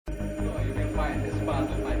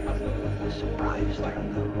Sound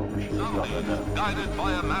guided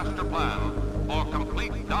by a master plan for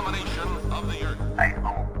complete domination of the Earth. I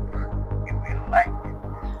hope you will like it.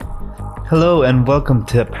 Hello and welcome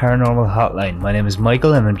to Paranormal Hotline. My name is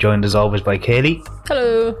Michael and I'm joined as always by Kaylee.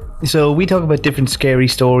 Hello. So we talk about different scary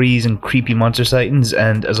stories and creepy monster sightings,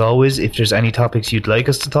 and as always, if there's any topics you'd like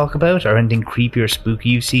us to talk about or anything creepy or spooky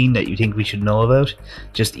you've seen that you think we should know about,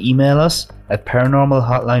 just email us at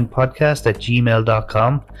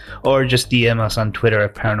paranormalhotlinepodcast@gmail.com or just DM us on Twitter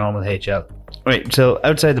at paranormalhl. Right, so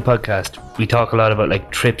outside the podcast, we talk a lot about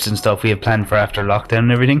like trips and stuff we have planned for after lockdown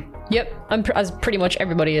and everything. Yep, as pretty much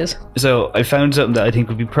everybody is. So I found something that I think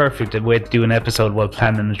would be perfect, a way to do an episode while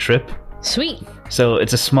planning a trip. Sweet. So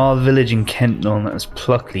it's a small village in Kent known as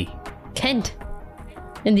Pluckley. Kent.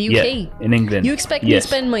 In the UK. Yeah, in England. You expect me to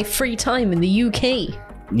spend my free time in the UK?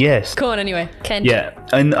 Yes. Go on anyway. Kent. Yeah,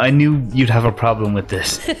 I knew you'd have a problem with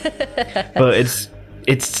this. But it's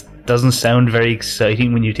doesn't sound very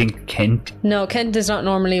exciting when you think Kent. No, Kent is not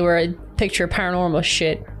normally where I picture paranormal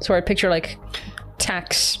shit. It's where I picture like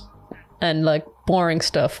tax and like boring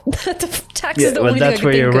stuff. Tax is the only thing I can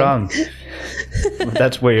where think you're of. wrong.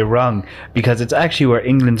 That's where you're wrong, because it's actually where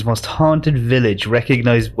England's most haunted village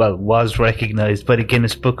was recognized by the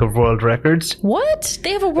Guinness Book of World Records. What?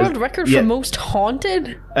 They have a world record for most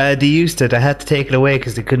haunted? They used to. They had to take it away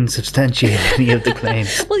because they couldn't substantiate any of the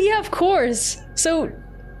claims. Well, yeah, of course. So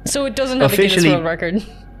it doesn't have a Guinness World Record.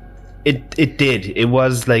 It did. It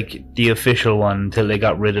was like the official one until they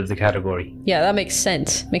got rid of the category. Yeah, that makes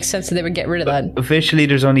sense. Makes sense that they would get rid of that. Officially,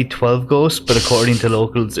 there's only 12 ghosts, but according to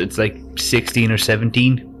locals, it's like 16 or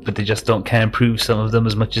 17. But they just can't prove some of them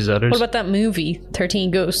as much as others. What about that movie, 13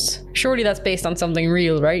 Ghosts? Surely that's based on something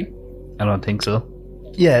real, right? I don't think so.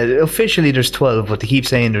 Yeah, officially there's 12, but they keep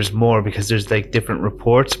saying there's more because there's like different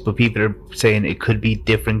reports, but people are saying it could be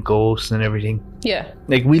different ghosts and everything. Yeah.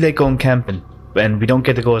 Like, we like going camping, and we don't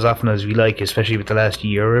get to go as often as we like, especially with the last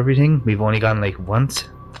year or everything. We've only gone like once.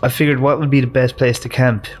 I figured what would be the best place to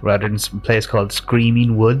camp rather than some place called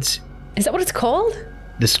Screaming Woods. Is that what it's called?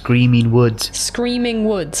 The Screaming Woods. Screaming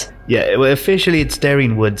Woods. Yeah, well, officially it's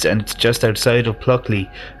Derring Woods, and it's just outside of Pluckley,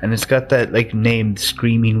 and it's got that like name,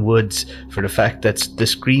 Screaming Woods, for the fact that the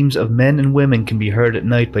screams of men and women can be heard at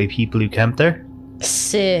night by people who camp there.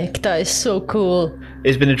 Sick. That is so cool.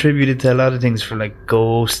 It's been attributed to a lot of things, from like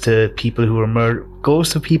ghosts of people who were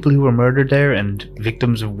murdered there, and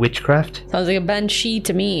victims of witchcraft. Sounds like a banshee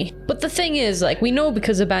to me. But the thing is, like, we know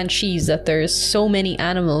because of banshees that there's so many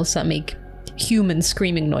animals that make human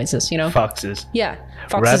screaming noises, you know? Foxes. Yeah.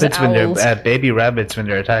 Foxes, rabbits owls. when they're baby rabbits when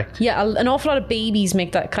they're attacked. Yeah, an awful lot of babies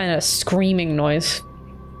make that kind of screaming noise,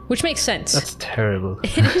 which makes sense. That's terrible.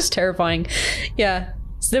 It is terrifying. Yeah.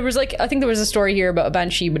 So there was I think there was a story here about a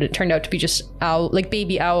banshee, but it turned out to be just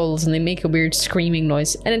baby owls, and they make a weird screaming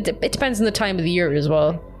noise. And it depends on the time of the year as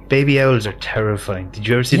well. Baby owls are terrifying. Did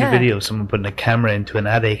you ever see the video of someone putting a camera into an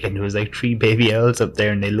attic and there was like 3 baby owls up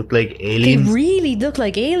there and they look like aliens? They really look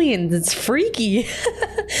like aliens. It's freaky.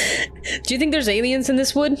 Do you think there's aliens in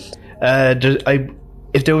this wood?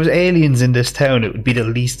 If there was aliens in this town, it would be the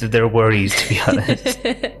least of their worries, to be honest.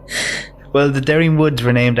 Well, the Derring Woods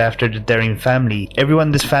were named after the Derring family. Everyone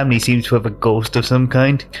in this family seems to have a ghost of some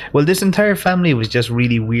kind. Well, this entire family was just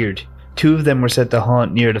really weird. 2 of them were said to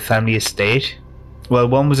haunt near the family estate. Well,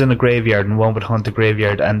 one was in a graveyard, and one would haunt the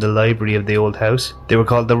graveyard and the library of the old house. They were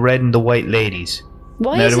called the Red and the White Ladies.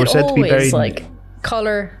 Why is it always like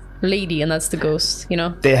color lady and that's the ghost, you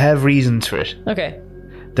know? They have reasons for it. Okay.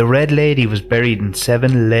 The Red Lady was buried in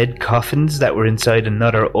 7 lead coffins that were inside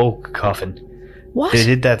another oak coffin. What? They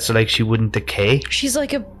did that so like she wouldn't decay. She's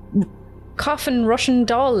like a coffin Russian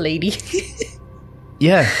doll lady.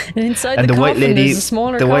 Yeah. And inside and the white coffin lady, there's a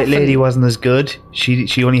smaller the coffin. white lady wasn't as good.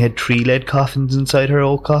 She only had 3 lead coffins inside her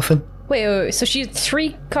old coffin. Wait, so she had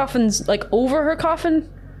 3 coffins like over her coffin?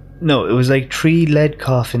 No, it was like 3 lead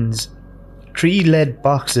coffins, 3 lead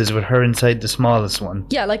boxes with her inside the smallest one.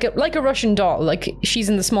 Yeah, like a Russian doll. Like she's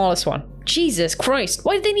in the smallest one. Jesus Christ!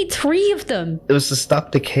 Why did they need 3 of them? It was to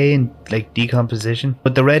stop decay and like decomposition.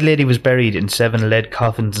 But the Red Lady was buried in 7 lead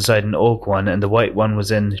coffins inside an oak one, and the white one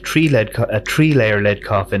was in a 3-layer lead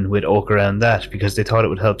coffin with oak around that because they thought it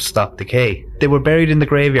would help stop decay. They were buried in the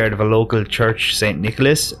graveyard of a local church, St.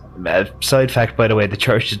 Nicholas. Side fact, by the way, the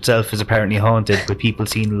church itself is apparently haunted, with people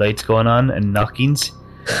seeing lights going on and knockings.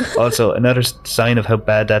 Also, another sign of how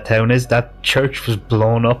bad that town is, that church was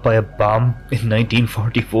blown up by a bomb in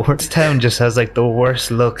 1944. This town just has like the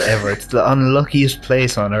worst luck ever. It's the unluckiest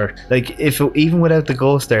place on earth. Like, even without the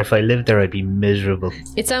ghost there, if I lived there, I'd be miserable.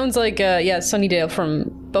 It sounds like Sunnydale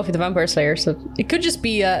from Buffy the Vampire Slayer, so it could just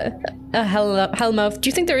be a Hellmouth. Do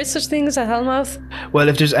you think there is such thing as a Hellmouth? Well,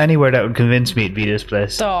 if there's anywhere that would convince me, it'd be this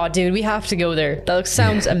place. Oh, dude, we have to go there. That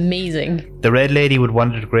sounds amazing. The Red Lady would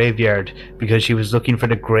wander the graveyard because she was looking for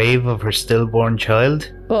the grave of her stillborn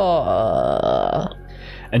child. Oh.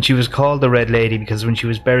 And she was called the Red Lady because when she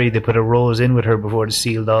was buried, they put a rose in with her before they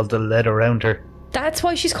sealed all the lead around her. That's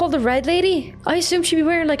why she's called the Red Lady? I assumed she'd be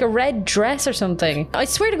wearing like a red dress or something. I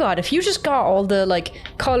swear to God, if you just got all the like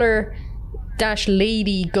color-lady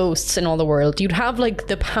ghosts in all the world, you'd have like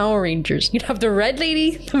the Power Rangers. You'd have the Red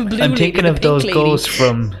Lady, the Blue Lady, I'm thinking the of Pink those Lady. ghosts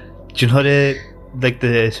from, do you know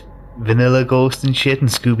the vanilla ghost and shit in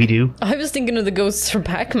Scooby-Doo? I was thinking of the ghosts from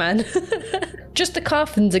Pac-Man. Just the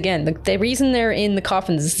coffins again. The reason they're in the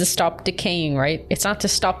coffins is to stop decaying, right? It's not to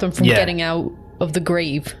stop them from getting out of the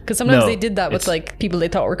grave, because sometimes they did that with like people they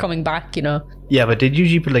thought were coming back, you know. Yeah, but they'd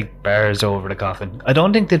usually put like bars over the coffin. I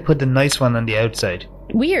don't think they'd put the nice one on the outside.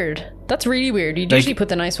 Weird. That's really weird. You'd usually put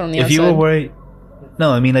the nice one on the if outside. you were worried,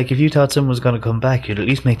 no, I mean, like if you thought someone was going to come back, you'd at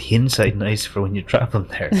least make the inside nice for when you trap them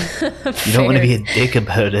there. You don't want to be a dick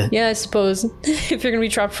about it. Yeah, I suppose. If you're going to be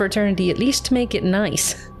trapped for eternity, at least make it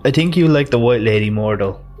nice. I think you like the White Lady more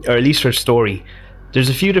though, or at least her story. There's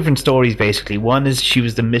a few different stories basically. One is she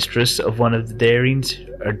was the mistress of one of the Darings.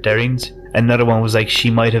 Another one was like she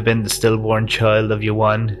might have been the stillborn child of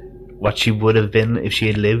Yuan, what she would have been if she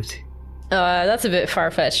had lived. That's a bit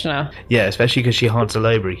far-fetched now. Yeah, especially because she haunts the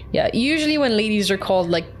library. Yeah, usually when ladies are called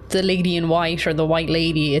like the Lady in White or the White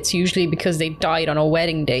Lady, it's usually because they died on a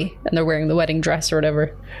wedding day and they're wearing the wedding dress or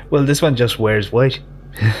whatever. Well, this one just wears white.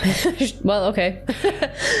 Well, okay.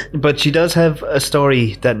 But she does have a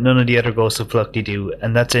story that none of the other Ghosts of Fluchty do,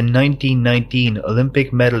 and that's in 1919,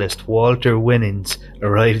 Olympic medalist Walter Winans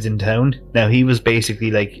arrived in town. Now, he was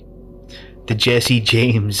basically like the Jesse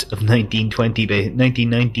James of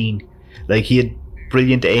 1919. Like, he had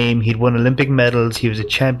brilliant aim, he'd won Olympic medals, he was a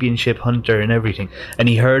championship hunter and everything. And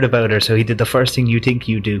he heard about her, so he did the first thing you think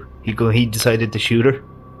you do. He decided to shoot her.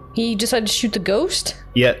 He decided to shoot the ghost?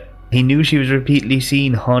 Yeah. He knew she was repeatedly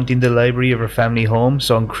seen haunting the library of her family home,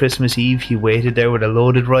 so on Christmas Eve he waited there with a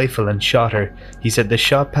loaded rifle and shot her. He said the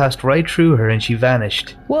shot passed right through her and she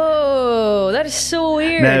vanished. Whoa, that is so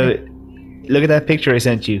weird. Now, look at that picture I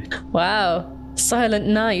sent you. Wow. Silent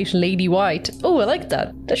Night, Lady White. Oh, I like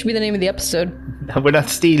that. That should be the name of the episode. We're not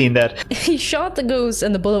stealing that. He shot the ghost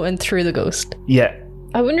and the bullet went through the ghost. Yeah.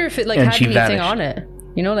 I wonder if it like And had she anything vanished. on it.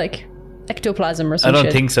 You know, like ectoplasm or I something.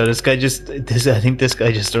 don't think so. I think this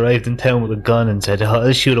guy just arrived in town with a gun and said,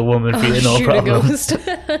 I'll shoot a woman for you, no shoot problem. a ghost.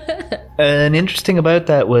 And interesting about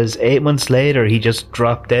that was 8 months later he just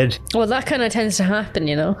dropped dead. Well, that kind of tends to happen,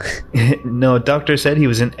 you know. No, doctor said he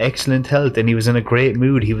was in excellent health and he was in a great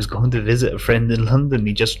mood. He was going to visit a friend in London.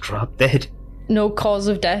 He just dropped dead. No cause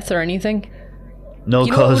of death or anything. No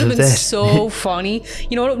You know what cause would have of been death. so funny?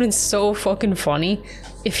 You know what would have been so fucking funny?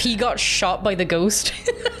 If he got shot by the ghost.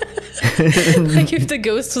 Like if the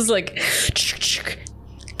ghost was like,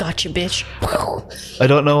 gotcha, bitch. I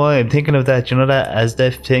don't know why I'm thinking of that. You know that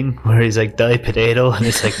Asdef thing where he's like, die potato, and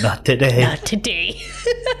it's like, not today. Not today.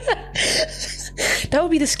 That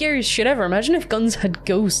would be the scariest shit ever. Imagine if guns had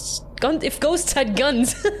ghosts. If ghosts had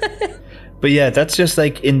guns. But yeah, that's just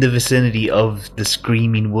like in the vicinity of the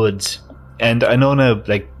Screaming Woods. And I know now,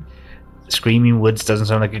 like, Screaming Woods doesn't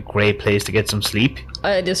sound like a great place to get some sleep.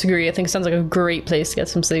 I disagree. I think it sounds like a great place to get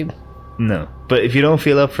some sleep. No. But if you don't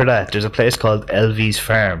feel up for that, there's a place called Elvie's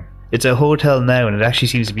Farm. It's a hotel now, and it actually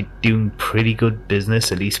seems to be doing pretty good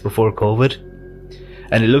business, at least before COVID.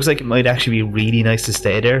 And it looks like it might actually be really nice to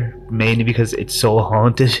stay there, mainly because it's so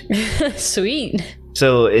haunted. Sweet.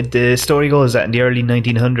 So the story goes that in the early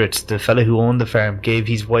 1900s, the fella who owned the farm gave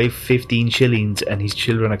his wife 15 shillings and his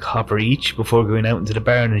children a copper each before going out into the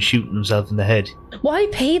barn and shooting himself in the head. Why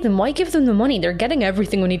pay them? Why give them the money? They're getting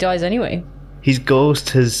everything when he dies anyway. His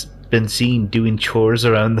ghost has been seen doing chores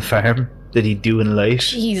around the farm that he'd do in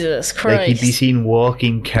life. Jesus Christ. Like, he'd be seen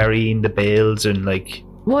walking, carrying the bales, and like,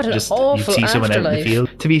 What an just awful you'd see someone out in the afterlife.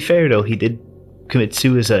 field. To be fair though, he did commit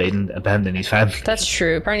suicide and abandon his family. That's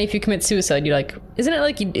true. Apparently, if you commit suicide, you like... Isn't it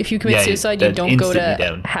like if you commit Yeah, suicide, you that's don't go to instantly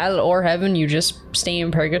down. hell or heaven, you just stay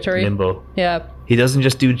in purgatory? Limbo. Yeah. He doesn't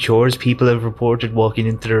just do chores. People have reported walking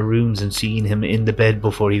into their rooms and seeing him in the bed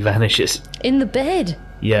before he vanishes. In the bed.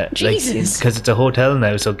 Yeah, Jesus. because it's a hotel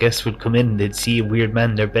now, so guests would come in and they'd see a weird man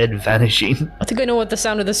in their bed vanishing. I think I know what the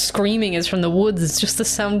sound of the screaming is from the woods. It's just the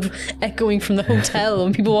sound echoing from the hotel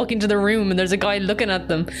when people walk into the room and there's a guy looking at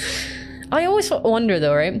them. I always wonder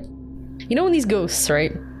though, right? You know when these ghosts,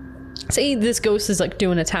 right? Say this ghost is like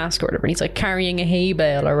doing a task or whatever, and he's like carrying a hay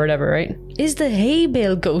bale or whatever, right? Is the hay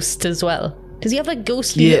bale ghost as well? Does he have like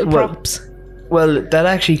ghostly little props? Well, that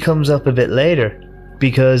actually comes up a bit later.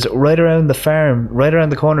 Because right around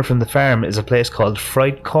the corner from the farm is a place called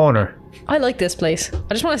Fright Corner. I like this place.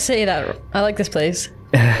 I just want to say that. I like this place.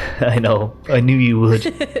 I know. I knew you would.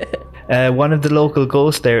 One of the local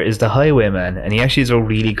ghosts there is the Highwayman, and he actually has a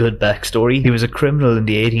really good backstory. He was a criminal in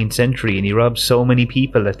the 18th century, and he robbed so many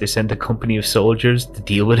people that they sent a company of soldiers to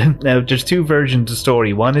deal with him. Now, there's two versions of the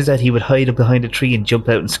story. One is that he would hide up behind a tree and jump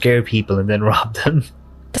out and scare people and then rob them.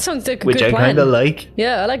 That sounds like a Which good I plan. kind of like.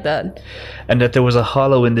 Yeah, I like that. And that there was a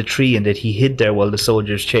hollow in the tree and that he hid there while the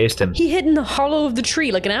soldiers chased him. He hid in the hollow of the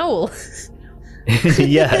tree like an owl.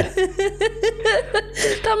 Yeah.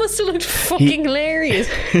 That must have looked fucking hilarious.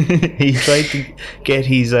 He tried to get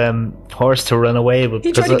his horse to run away, but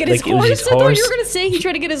He tried to get his it was horse. I thought you were going to say he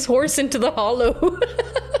tried to get his horse into the hollow.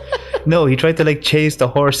 No, he tried to chase the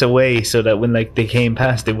horse away so that when they came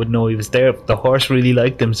past, they would know he was there. But the horse really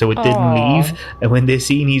liked him, so it didn't Aww. leave. And when they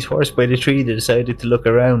seen his horse by the tree, they decided to look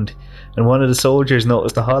around. And one of the soldiers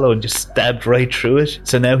noticed the hollow and just stabbed right through it.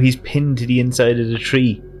 So now he's pinned to the inside of the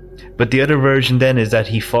tree. But the other version then is that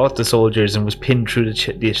he fought the soldiers and was pinned through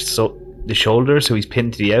the shoulder, so he's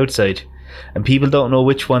pinned to the outside. And people don't know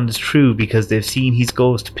which one is true because they've seen his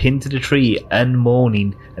ghost pinned to the tree and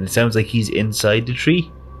moaning, and it sounds like he's inside the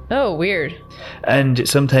tree. Oh, weird. And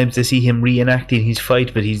sometimes they see him reenacting his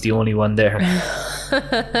fight, but he's the only one there.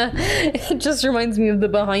 It just reminds me of the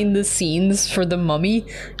behind the scenes for The Mummy.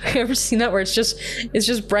 Have you ever seen that where it's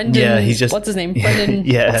just Brendan? Yeah, he's just... What's his name? Brendan.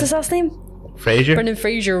 Yeah. What's his last name? Fraser? Brendan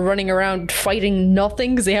Fraser running around fighting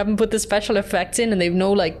nothing because they haven't put the special effects in and they've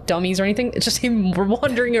no dummies or anything. It's just him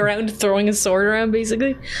wandering around throwing his sword around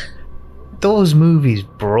basically. Those movies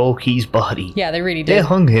broke his body. Yeah, they really did. They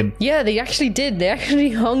hung him. Yeah, they actually did. They actually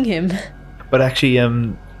hung him. But actually,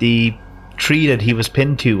 the tree that he was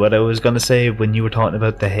pinned to, what I was going to say when you were talking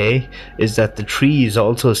about the hay, is that the tree is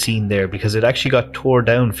also seen there because it actually got tore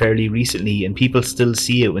down fairly recently and people still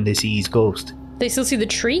see it when they see his ghost. They still see the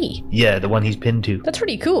tree. Yeah, the one he's pinned to. That's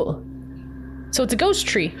pretty cool. So it's a ghost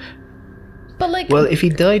tree. But Well, if he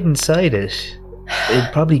died inside it,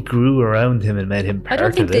 it probably grew around him and made him part I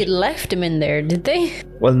don't think of they it. left him in there, did they?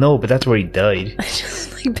 Well, no, but that's where he died. I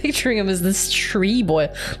just picturing him as this tree boy.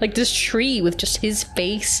 This tree with just his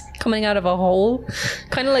face coming out of a hole.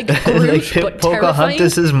 Kind of like Groot, but terrifying.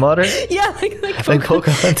 Pocahontas' mother? Yeah, Like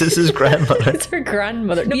Pocahontas' grandmother. It's her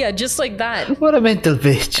grandmother. No, yeah, just like that. What a mental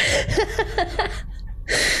bitch.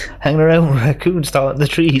 Hanging around with raccoons talking the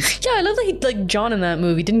trees. Yeah, I love that John in that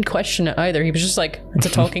movie didn't question it either. He was just like, it's a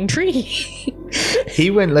talking tree.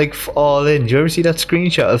 He went all in. Do you ever see that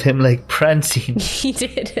screenshot of him prancing? He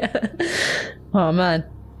did. Oh man.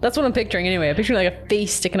 That's what I'm picturing anyway. I'm picturing a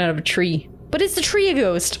face sticking out of a tree. But is the tree a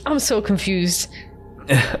ghost? I'm so confused.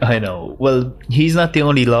 I know. Well, he's not the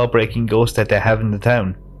only law-breaking ghost that they have in the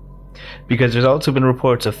town. Because there's also been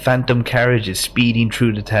reports of phantom carriages speeding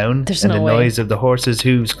through the town. There's and no the way. noise of the horses'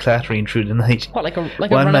 hooves clattering through the night. What, like a One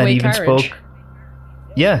man runaway even carriage? spoke.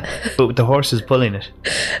 Yeah, but with the horses pulling it.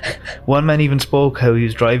 One man even spoke how he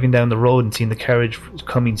was driving down the road and seen the carriage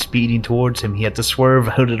coming speeding towards him. He had to swerve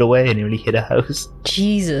out of the way and nearly hit a house.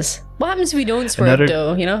 Jesus. What happens if we don't swerve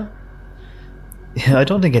though, you know? Yeah, I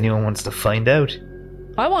don't think anyone wants to find out.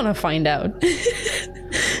 I want to find out.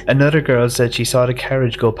 Another girl said she saw the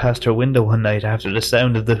carriage go past her window one night after the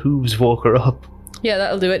sound of the hooves woke her up. Yeah,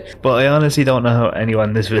 that'll do it. But I honestly don't know how anyone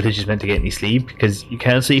in this village is meant to get any sleep, because you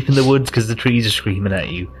can't sleep in the woods because the trees are screaming at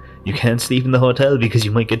you. You can't sleep in the hotel because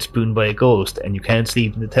you might get spooned by a ghost, and you can't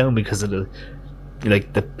sleep in the town because of the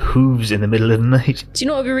hooves in the middle of the night. Do you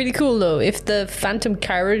know what would be really cool though? If the phantom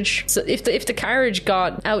carriage, so if the carriage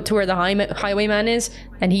got out to where the highwayman is,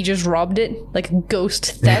 and he just robbed it, like a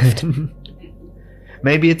ghost theft.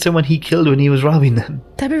 Maybe it's someone he killed when he was robbing them.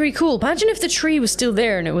 That'd be really cool. Imagine if the tree was still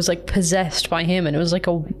there and it was possessed by him and it was like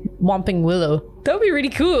a whomping willow. That would be really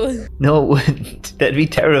cool. No, it wouldn't. That'd be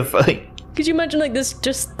terrifying. Could you imagine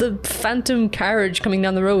just the phantom carriage coming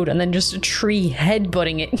down the road and then just a tree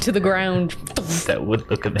headbutting it into the ground? That would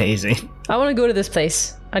look amazing. I want to go to this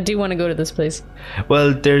place. I do want to go to this place.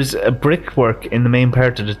 Well, there's a brickwork in the main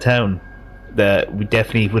part of the town that we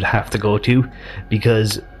definitely would have to go to,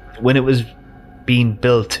 because when it was being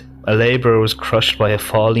built, a labourer was crushed by a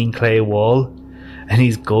falling clay wall, and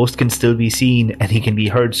his ghost can still be seen, and he can be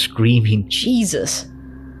heard screaming. Jesus.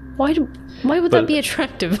 Why would that be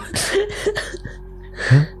attractive?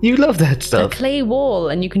 You love that A stuff. clay wall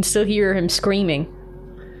and you can still hear him screaming.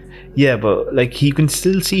 Yeah, but you can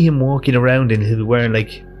still see him walking around, and he'll be wearing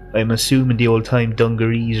I'm assuming the old time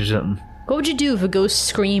dungarees or something. What would you do if a ghost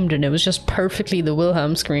screamed and it was just perfectly the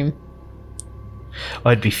Wilhelm scream?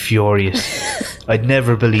 I'd be furious. I'd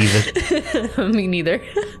never believe it. Me neither.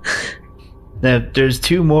 Now, there's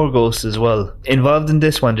 2 more ghosts as well. Involved in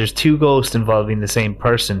this one, there's 2 ghosts involving the same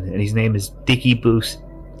person, and his name is Dickie Booth.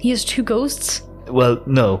 He has 2 ghosts? Well,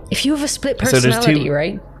 no. If you have a split So there's personality, 2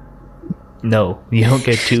 right? No, you don't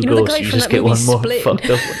get 2 You know the ghosts, guy you from just that get movie one more Split? fucked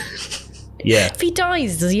up one. Yeah. If he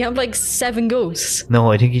dies, does he have like 7 ghosts?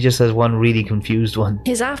 No, I think he just has one really confused one.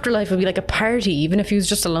 His afterlife would be like a party, even if he was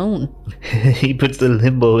just alone. He puts the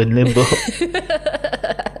limbo in limbo.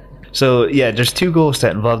 So, yeah, there's 2 ghosts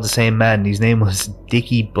that involve the same man. His name was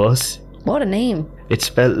Dickie Buss. What a name. It's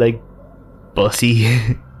spelled like Bussy.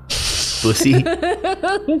 Bussy.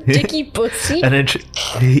 Dickie Bussy? And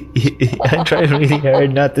I'm trying really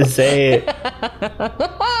hard not to say it.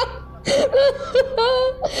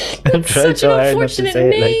 I'm trying Such so an hard not to unfortunate say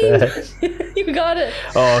name. it like that. You got it.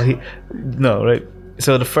 Oh, no, right.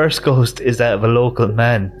 So the first ghost is that of a local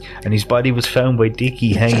man, and his body was found by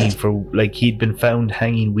Dickie hanging for, like, he'd been found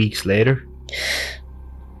hanging weeks later.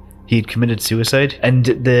 He'd committed suicide, and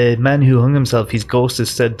the man who hung himself, his ghost is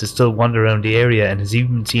said to still wander around the area and has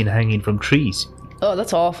even been seen hanging from trees. Oh,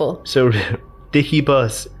 that's awful. So Dickie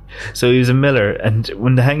Buss, so he was a miller, and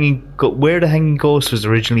when where the hanging ghost was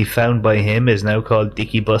originally found by him is now called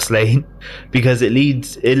Dickie Buss Lane, because it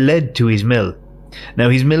led to his mill. Now,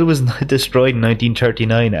 his mill was destroyed in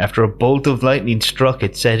 1939 after a bolt of lightning struck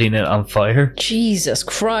it, setting it on fire. Jesus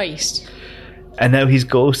Christ. And now his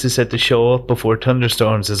ghost is said to show up before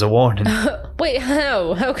thunderstorms as a warning. Wait,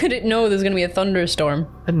 how? How could it know there's going to be a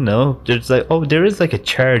thunderstorm? I don't know. There is like a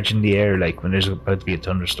charge in the air, like when there's about to be a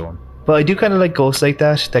thunderstorm. But I do kind of like ghosts like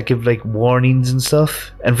that give like warnings and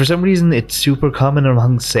stuff. And for some reason, it's super common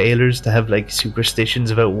among sailors to have like superstitions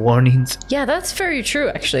about warnings. Yeah, that's very true,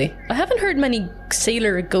 actually. I haven't heard many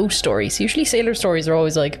sailor ghost stories. Usually sailor stories are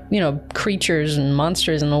always like, you know, creatures and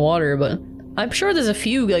monsters in the water, but I'm sure there's a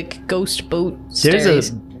few like ghost boat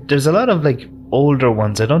stories. There's a lot of like older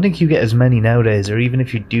ones. I don't think you get as many nowadays, or even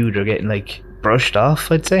if you do, they're getting like brushed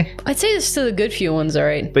off, I'd say. I'd say there's still a good few ones,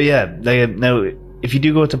 alright. But yeah, like now, if you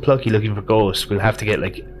do go to Plucky looking for ghosts, we'll have to get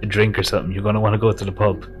like a drink or something. You're going to want to go to the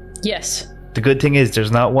pub. Yes. The good thing is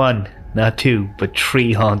there's not 1, not 2, but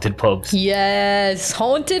 3 haunted pubs. Yes,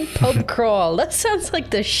 haunted pub crawl. That sounds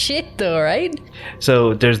like the shit though, right?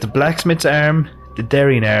 So there's the Blacksmith's Arm, the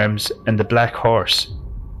Derrying Arms, and the Black Horse.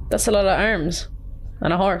 That's a lot of arms.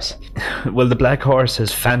 And a horse. Well, the Black Horse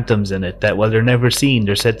has phantoms in it that, while they're never seen,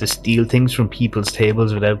 they're said to steal things from people's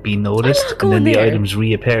tables without being noticed, not and going then the there. items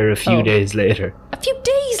reappear a few days later. A few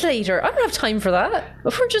days later? I don't have time for that.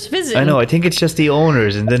 If we're just visiting. I know, I think it's just the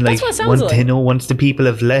owners, and then like That's what it sounds like. once the people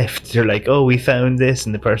have left, they're like, oh, we found this,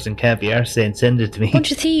 and the person can't be arsed saying, send it to me.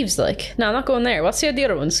 Bunch of thieves, like. No, I'm not going there. What's the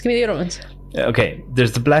other ones? Give me the other ones. Okay,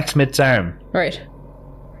 there's the Blacksmith's Arm. Right.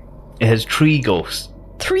 It has 3 ghosts.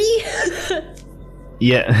 3?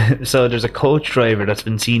 Yeah, so there's a coach driver that's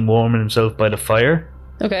been seen warming himself by the fire,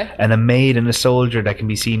 Okay. and a maid and a soldier that can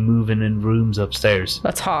be seen moving in rooms upstairs.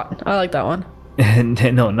 That's hot. I like that one.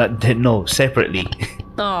 No, separately.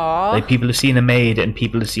 Aww. Like, people have seen a maid and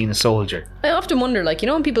people have seen a soldier. I often wonder, like, you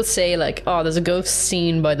know when people say, like, oh, there's a ghost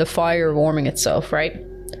seen by the fire warming itself, right?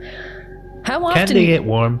 How often... Can they get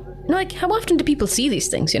warm? Like, how often do people see these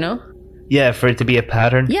things, you know? Yeah, for it to be a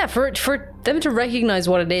pattern. Yeah, for them to recognize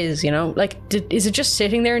what it is, you know? Like, is it just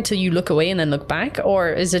sitting there until you look away and then look back? Or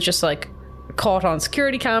is it just, like, caught on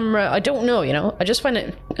security camera? I don't know, you know? I just find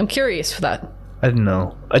it... I'm curious for that. I don't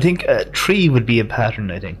know. I think a tree would be a pattern,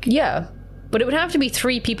 I think. Yeah. But it would have to be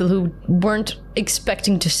 3 people who weren't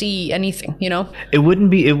expecting to see anything, you know? It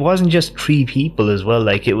wasn't just 3 people as well.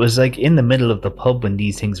 Like, it was, like, in the middle of the pub when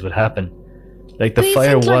these things would happen. Like, the But you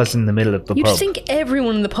fire think, like, was in the middle of the You'd pub. think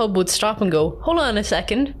everyone in the pub would stop and go, hold on a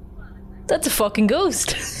second. That's a fucking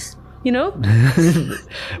ghost. You know?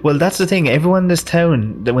 Well, that's the thing. Everyone in this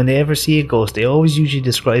town, that when they ever see a ghost, they always usually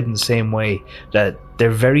describe in the same way. That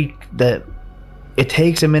it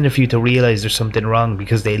takes a minute for you to realize there's something wrong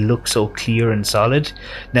because they look so clear and solid.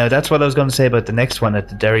 Now, that's what I was going to say about the next one at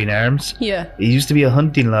the Derrying Arms. Yeah. It used to be a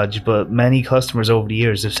hunting lodge, but many customers over the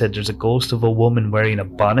years have said there's a ghost of a woman wearing a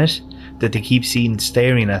bonnet that they keep seeing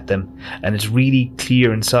staring at them, and it's really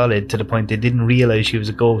clear and solid to the point they didn't realize she was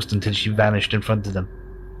a ghost until she vanished in front of them.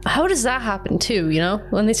 How does that happen too, you know?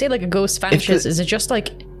 When they say like a ghost vanishes, is it just like...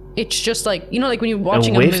 It's just like, you know, like when you're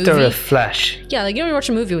watching a whiff movie. or a flash? Yeah, like you know when you watch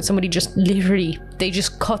a movie with somebody just literally, they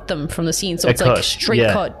just cut them from the scene. So A it's like cut, straight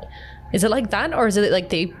yeah. cut. Is it like that? Or is it like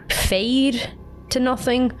they fade to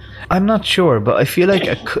nothing? I'm not sure, but I feel like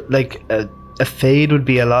a fade would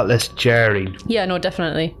be a lot less jarring. Yeah, no,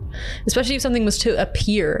 definitely. Especially if something was to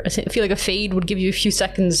appear. I feel like a fade would give you a few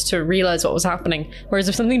seconds to realize what was happening. Whereas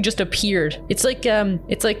if something just appeared, it's like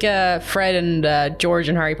Fred and George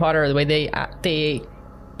and Harry Potter, the way they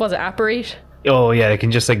was it apparate? Oh yeah, they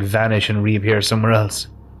can just like vanish and reappear somewhere else.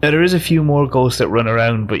 Now there is a few more ghosts that run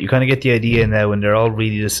around, but you kind of get the idea now, and they're all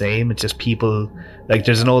really the same. It's just people. Like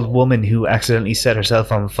there's an old woman who accidentally set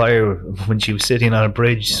herself on fire when she was sitting on a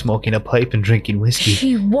bridge, smoking a pipe and drinking whiskey.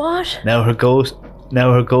 She what? Now her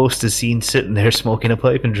ghost is seen sitting there smoking a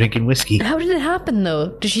pipe and drinking whiskey. How did it happen though?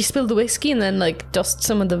 Did she spill the whiskey and then like dust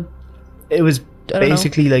some of the? It was I don't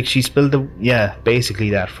basically like she spilled the basically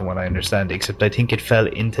that from what I understand. Except I think it fell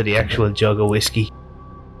into the actual jug of whiskey.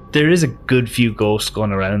 There is a good few ghosts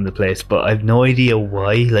going around the place, but I've no idea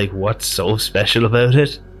why. Like what's so special about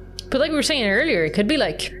it? But like we were saying earlier, it could be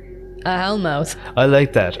like a Hellmouth. I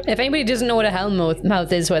like that. If anybody doesn't know what a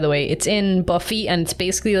Hellmouth is, by the way, it's in Buffy, and it's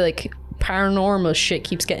basically like paranormal shit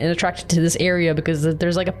keeps getting attracted to this area because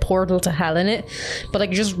there's like a portal to hell in it, but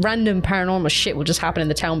like just random paranormal shit will just happen in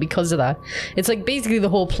the town because of that. It's like basically the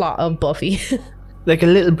whole plot of Buffy. Like a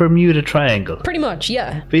little Bermuda Triangle. Pretty much,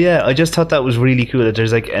 yeah. But yeah, I just thought that was really cool that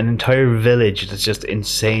there's like an entire village that's just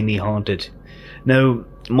insanely haunted. Now,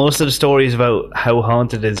 most of the stories about how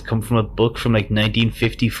haunted it is come from a book from like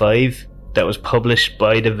 1955 that was published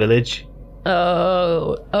by the village.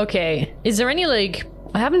 Oh, okay. Is there any like...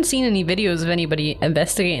 I haven't seen any videos of anybody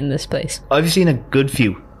investigating this place. I've seen a good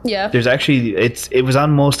few. Yeah. There's actually... It was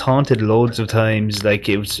on Most Haunted loads of times. Like,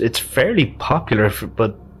 it's fairly popular,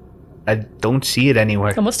 but I don't see it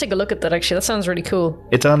anywhere. I must take a look at that, actually. That sounds really cool.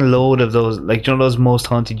 It's on a load of those, like, you know those Most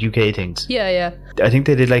Haunted UK things? Yeah, yeah. I think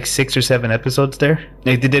they did like 6 or 7 episodes there.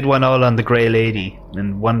 Like, they did one all on the Grey Lady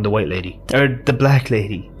and one on the White Lady. Or the Black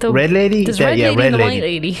Lady. The Red Lady? There's Red Lady Red and the Lady. White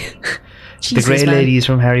Lady. The Jesus, Grey man. Lady is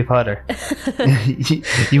from Harry Potter.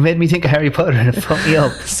 You made me think of Harry Potter and it fucked me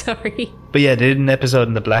up. Sorry. But yeah, they did an episode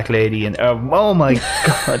on the Black Lady and... oh my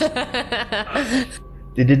god.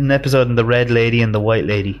 They did an episode on the Red Lady and the White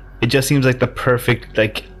Lady. It just seems like the perfect,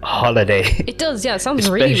 like, holiday. It does, yeah. It sounds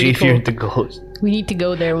Especially really, really if cool. you're into ghosts. We need to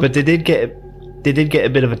go there. But they did get a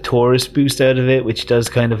bit of a tourist boost out of it, which does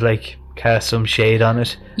kind of like cast some shade on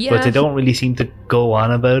it. Yeah. But they don't really seem to go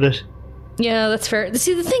on about it. Yeah, that's fair.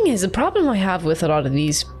 See, the thing is, the problem I have with a lot of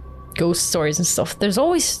these ghost stories and stuff, there's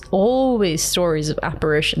always stories of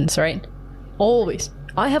apparitions, right? Always.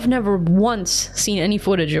 I have never once seen any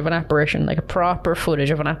footage of an apparition, like a proper footage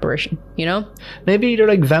of an apparition, you know? Maybe they're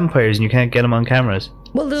like vampires and you can't get them on cameras.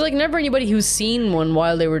 Well, there's like never anybody who's seen one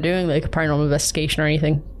while they were doing like a paranormal investigation or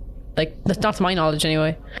anything. Like, that's not to my knowledge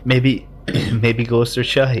anyway. Maybe ghosts are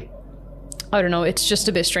shy. I don't know, it's just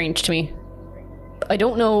a bit strange to me. I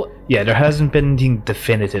don't know. Yeah, there hasn't been anything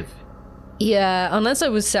definitive. Yeah, unless I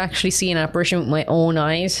was to actually see an apparition with my own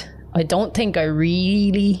eyes, I don't think I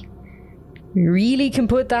really can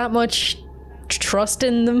put that much trust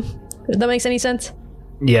in them, if that makes any sense.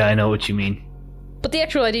 Yeah, I know what you mean. But the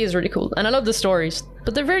actual idea is really cool, and I love the stories.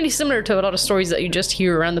 But they're very similar to a lot of stories that you just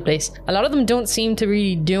hear around the place. A lot of them don't seem to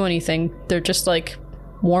really do anything. They're just like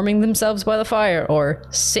warming themselves by the fire or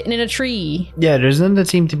sitting in a tree. Yeah, there's none that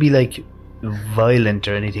seem to be like violent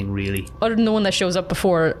or anything really. Other than the one that shows up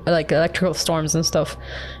before, like electrical storms and stuff.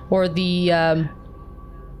 Or the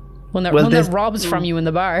one that robs from you in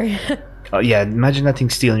the bar. Oh yeah, imagine that thing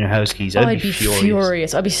stealing your house keys. I'd be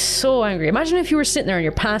furious. I'd be so angry. Imagine if you were sitting there and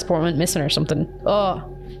your passport went missing or something.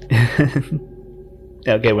 Oh.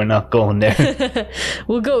 Okay, we're not going there.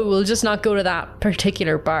 We'll just not go to that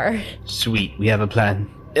particular bar. Sweet, we have a plan.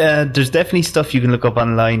 There's definitely stuff you can look up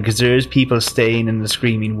online because there is people staying in the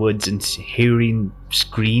Screaming Woods and hearing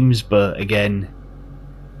screams, but again,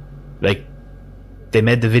 like, they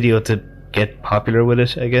made the video to get popular with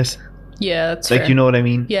it, I guess. Yeah, that's like fair. You know what I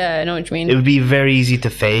mean? Yeah, I know what you mean. It would be very easy to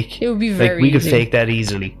fake. It would be very like we could easy. fake that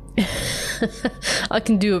easily. I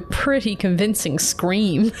can do a pretty convincing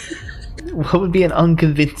scream. What would be an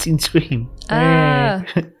unconvincing scream? There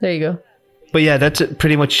you go. But yeah, that's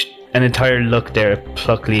pretty much an entire look there at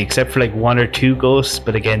Pluckley, except for like 1 or 2 ghosts,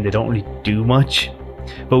 but again, they don't really do much.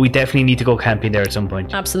 But we definitely need to go camping there at some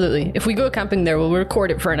point. Absolutely. If we go camping there, we'll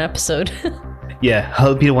record it for an episode. Yeah,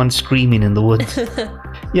 I'll be the one screaming in the woods.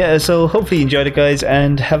 Yeah, so hopefully you enjoyed it, guys,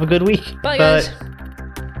 and have a good week. Bye, guys.